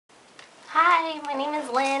Hi, my name is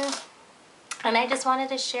Lynn, and I just wanted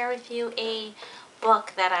to share with you a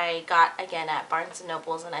book that I got again at Barnes &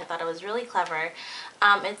 Nobles, and I thought it was really clever.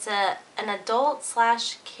 It's an adult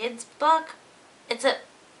slash kids book. It's a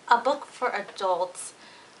book for adults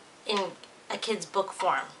in a kid's book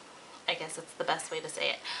form. I guess that's the best way to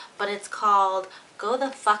say it. But it's called Go the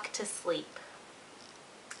Fuck to Sleep.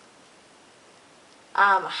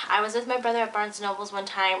 I was with my brother at Barnes & Nobles one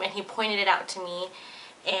time, and he pointed it out to me,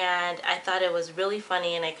 and I thought it was really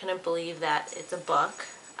funny, and I couldn't believe that it's a book.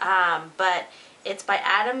 But it's by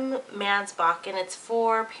Adam Mansbach, and it's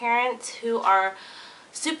for parents who are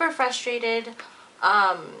super frustrated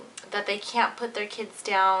that they can't put their kids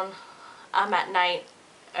down at night,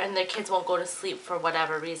 and their kids won't go to sleep for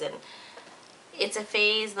whatever reason. It's a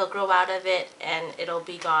phase, they'll grow out of it, and it'll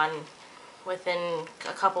be gone within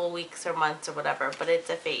a couple weeks or months or whatever, but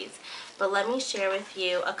it's a phase. But let me share with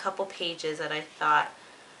you a couple pages that I thought,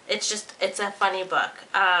 it's a funny book.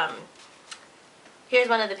 Here's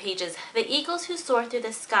one of the pages. The eagles who soar through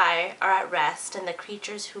the sky are at rest, and the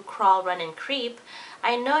creatures who crawl, run, and creep.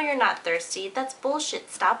 I know you're not thirsty. That's bullshit.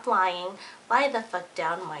 Stop lying. Lie the fuck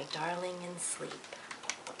down, my darling, and sleep.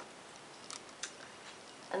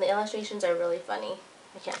 And the illustrations are really funny.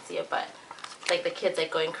 I can't see it, but like the kids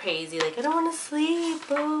like going crazy, like I don't want to sleep,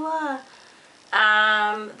 blah, blah,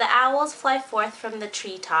 blah. The owls fly forth from the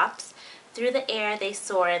treetops. Through the air they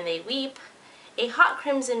soar and they weep. A hot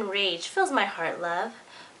crimson rage fills my heart, love.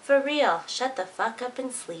 For real, shut the fuck up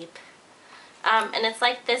and sleep. And it's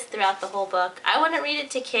like this throughout the whole book. I wouldn't read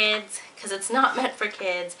it to kids because it's not meant for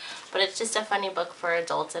kids, but it's just a funny book for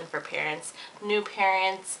adults and for parents. New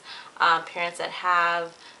parents, parents that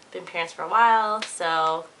have been parents for a while,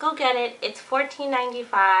 so go get it. It's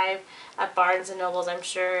 $14.95 at Barnes & Nobles. I'm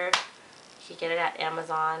sure you could get it at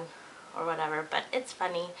Amazon or whatever, but it's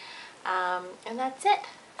funny. And that's it.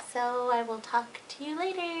 So I will talk to you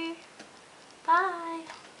later. Bye.